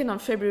taken on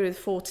February the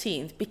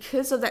 14th,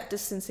 because of that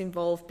distance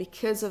involved,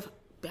 because of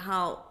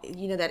how,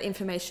 that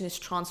information is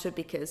transferred,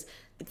 because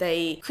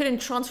they couldn't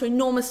transfer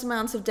enormous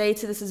amounts of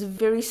data. This is a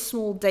very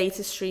small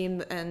data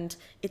stream, and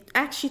it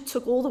actually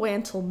took all the way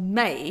until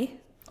May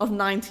of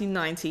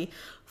 1990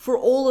 for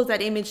all of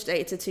that image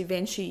data to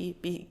eventually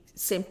be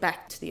sent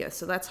back to the Earth.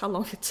 So that's how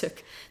long it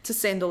took to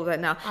send all of that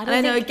now.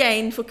 I know,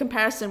 again, for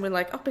comparison, we're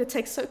like, but it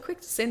takes so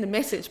quick to send a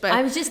message. But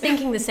I was just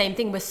thinking the same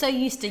thing. We're so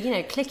used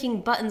to,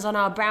 clicking buttons on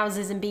our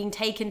browsers and being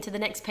taken to the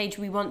next page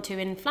we want to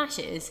in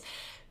flashes.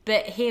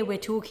 But here we're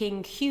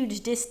talking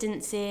huge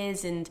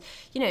distances and,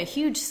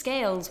 huge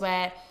scales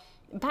where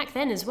back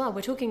then as well,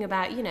 we're talking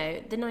about,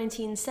 the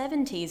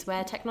 1970s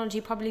where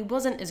technology probably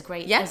wasn't as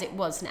great as it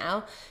was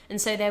now. And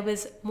so there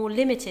was more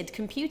limited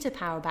computer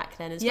power back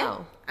then as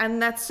well.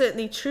 And that's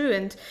certainly true.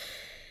 And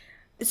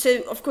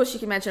so, of course, you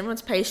can imagine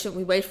everyone's patient.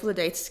 We wait for the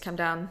data to come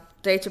down.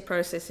 Data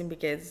processing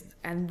begins.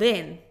 And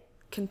then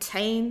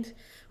contained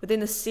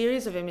within a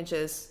series of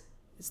images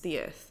is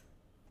the Earth.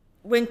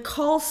 When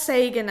Carl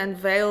Sagan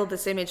unveiled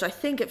this image, I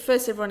think at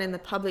first everyone in the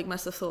public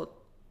must have thought,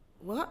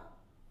 what?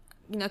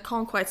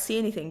 Can't quite see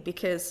anything,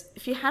 because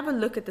if you have a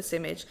look at this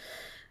image,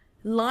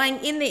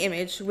 lying in the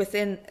image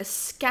within a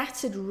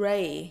scattered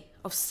ray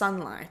of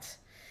sunlight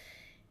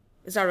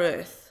is our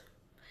Earth.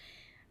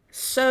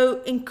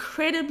 So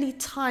incredibly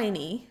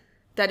tiny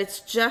that it's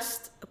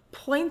just a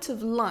point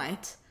of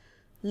light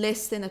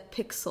less than a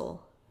pixel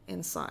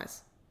in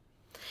size.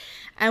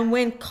 And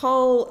when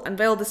Cole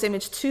unveiled this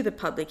image to the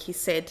public, he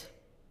said,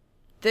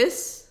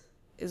 "This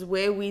is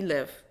where we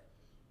live,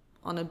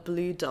 on a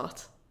blue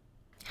dot."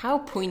 How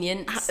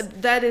poignant.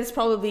 That is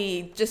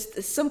probably just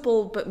a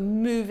simple but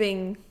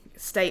moving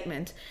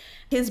statement.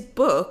 His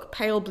book,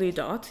 Pale Blue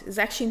Dot, is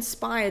actually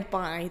inspired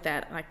by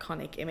that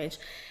iconic image.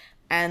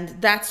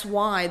 And that's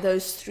why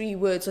those three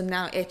words are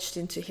now etched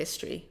into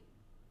history.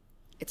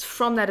 It's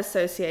from that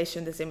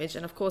association, this image.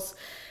 And of course,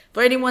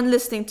 for anyone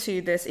listening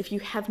to this, if you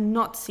have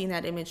not seen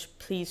that image,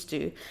 please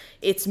do.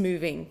 It's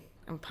moving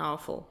and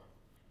powerful.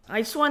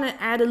 I just want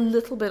to add a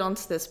little bit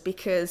onto this,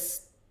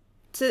 because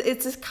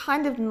it's a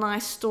kind of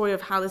nice story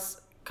of how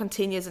this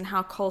continues and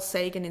how Carl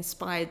Sagan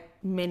inspired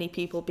many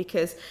people.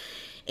 Because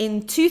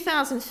in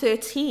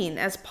 2013,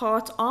 as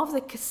part of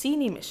the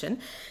Cassini mission,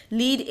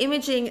 lead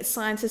imaging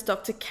scientist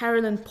Dr.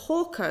 Carolyn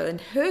Porco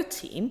and her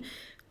team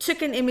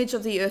took an image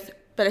of the Earth,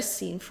 but as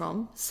seen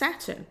from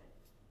Saturn.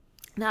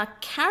 Now,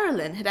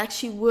 Carolyn had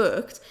actually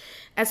worked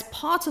as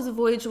part of the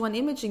Voyager 1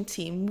 imaging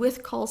team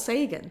with Carl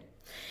Sagan.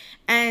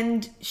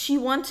 And she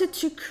wanted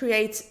to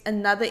create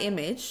another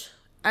image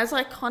as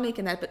iconic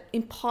in that, but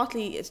in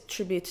partly a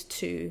tribute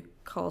to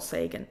Carl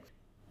Sagan.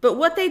 But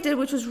what they did,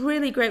 which was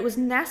really great, was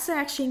NASA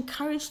actually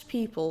encouraged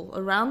people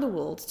around the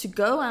world to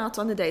go out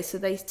on the day. So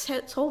they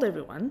told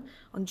everyone,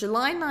 on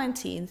July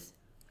 19th,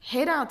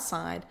 head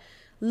outside,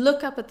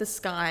 look up at the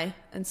sky,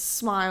 and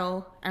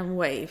smile and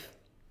wave.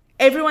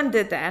 Everyone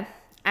did that.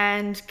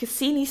 And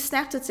Cassini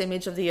snapped its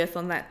image of the Earth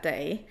on that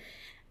day.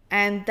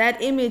 And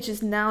that image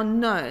is now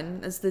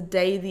known as the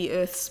day the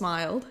Earth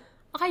smiled.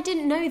 I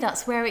didn't know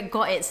that's where it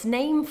got its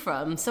name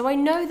from. So I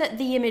know that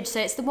the image,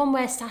 so it's the one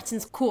where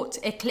Saturn's caught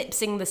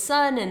eclipsing the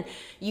sun, and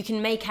you can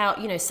make out,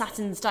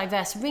 Saturn's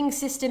diverse ring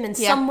system, and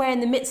somewhere in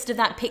the midst of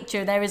that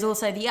picture there is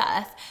also the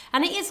Earth.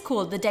 And it is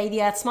called the day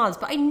the Earth smiles,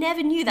 but I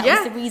never knew that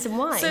was the reason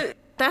why. So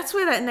that's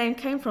where that name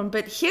came from.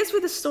 But here's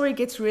where the story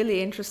gets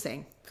really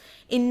interesting.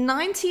 In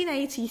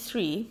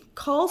 1983,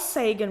 Carl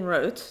Sagan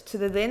wrote to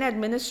the then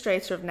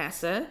administrator of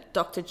NASA,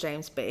 Dr.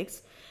 James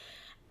Biggs,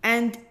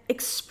 and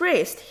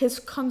expressed his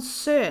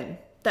concern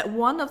that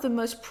one of the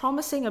most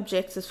promising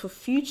objectives for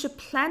future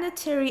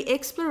planetary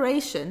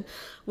exploration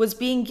was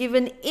being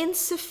given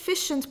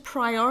insufficient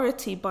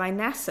priority by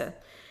NASA.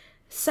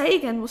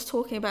 Sagan was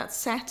talking about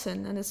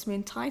Saturn and its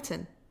moon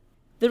Titan.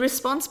 The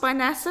response by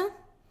NASA?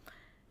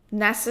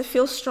 NASA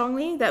feels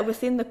strongly that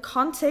within the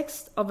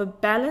context of a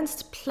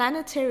balanced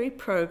planetary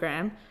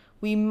program,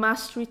 we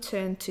must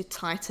return to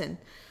Titan.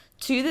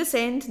 To this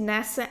end,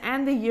 NASA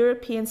and the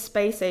European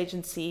Space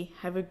Agency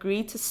have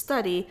agreed to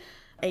study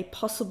a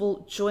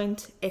possible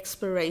joint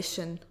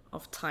exploration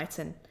of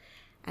Titan.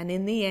 And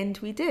in the end,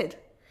 we did.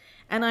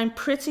 And I'm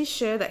pretty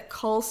sure that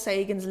Carl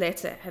Sagan's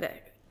letter had a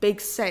big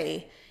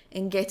say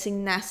in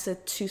getting NASA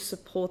to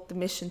support the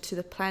mission to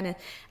the planet.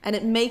 And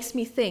it makes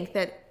me think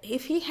that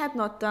if he had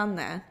not done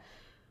that,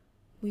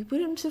 we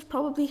wouldn't have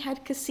probably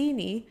had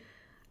Cassini,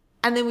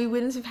 and then we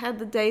wouldn't have had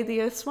the day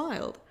the Earth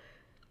smiled.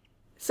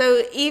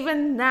 So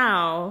even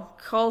now,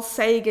 Carl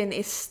Sagan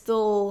is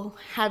still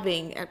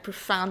having a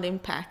profound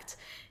impact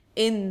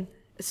in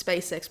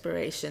space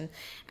exploration,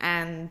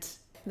 and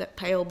that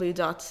pale blue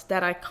dot,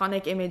 that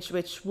iconic image,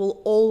 which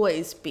will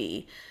always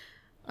be,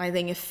 I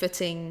think, a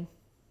fitting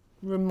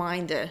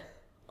reminder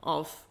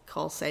of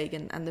Carl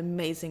Sagan and the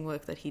amazing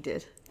work that he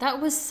did. That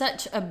was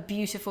such a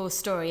beautiful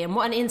story, and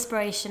what an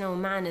inspirational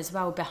man as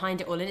well behind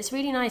it all. And it's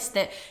really nice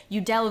that you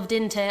delved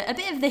into a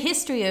bit of the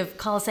history of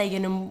Carl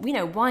Sagan and, you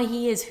know, why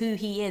he is who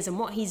he is and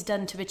what he's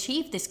done to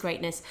achieve this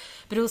greatness,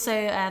 but also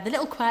the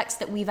little quirks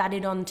that we've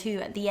added on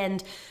to at the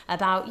end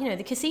about, you know,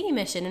 the Cassini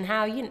mission and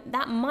how, you know,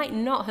 that might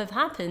not have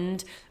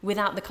happened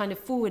without the kind of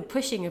forward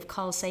pushing of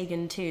Carl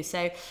Sagan too.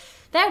 So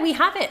there we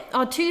have it,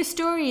 our 2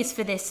 stories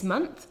for this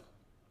month.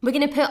 We're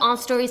going to put our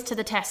stories to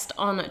the test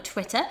on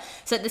Twitter.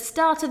 So at the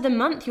start of the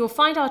month, you'll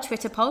find our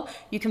Twitter poll.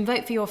 You can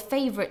vote for your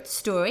favourite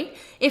story.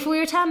 If we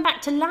return back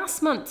to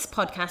last month's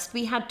podcast,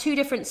 we had 2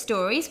 different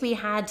stories. We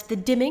had the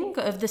dimming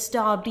of the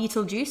star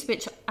Betelgeuse,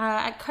 which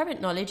at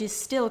current knowledge is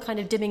still kind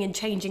of dimming and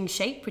changing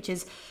shape, which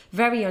is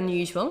very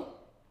unusual.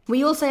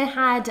 We also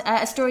had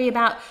a story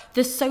about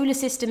the solar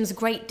system's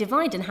Great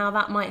Divide and how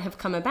that might have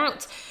come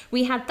about.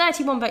 We had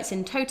 31 votes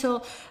in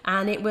total,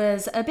 and it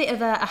was a bit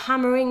of a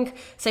hammering.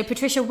 So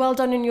Patricia, well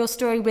done on your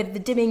story with the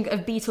dimming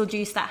of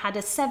Betelgeuse. That had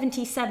a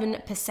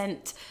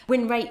 77%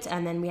 win rate,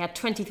 and then we had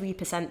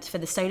 23% for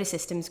the solar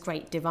system's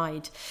Great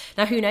Divide.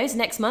 Now, who knows,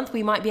 next month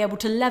we might be able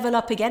to level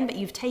up again, but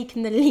you've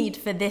taken the lead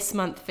for this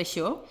month for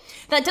sure.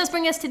 That does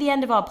bring us to the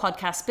end of our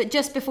podcast, but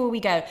just before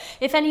we go,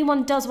 if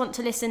anyone does want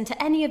to listen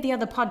to any of the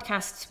other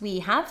podcasts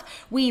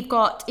we've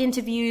got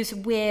interviews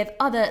with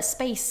other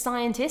space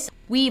scientists.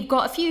 We've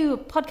got a few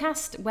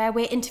podcasts where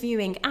we're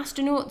interviewing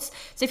astronauts.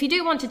 So if you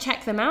do want to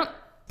check them out,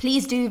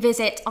 please do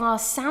visit our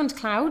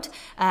SoundCloud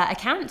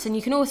account, and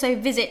you can also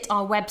visit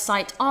our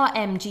website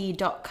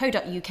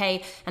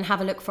rmg.co.uk and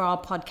have a look for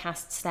our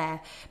podcasts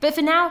there. But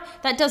for now,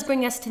 that does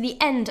bring us to the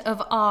end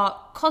of our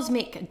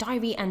Cosmic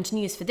Diary and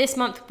News for this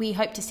month. We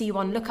hope to see you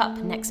on Look Up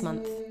next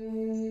month.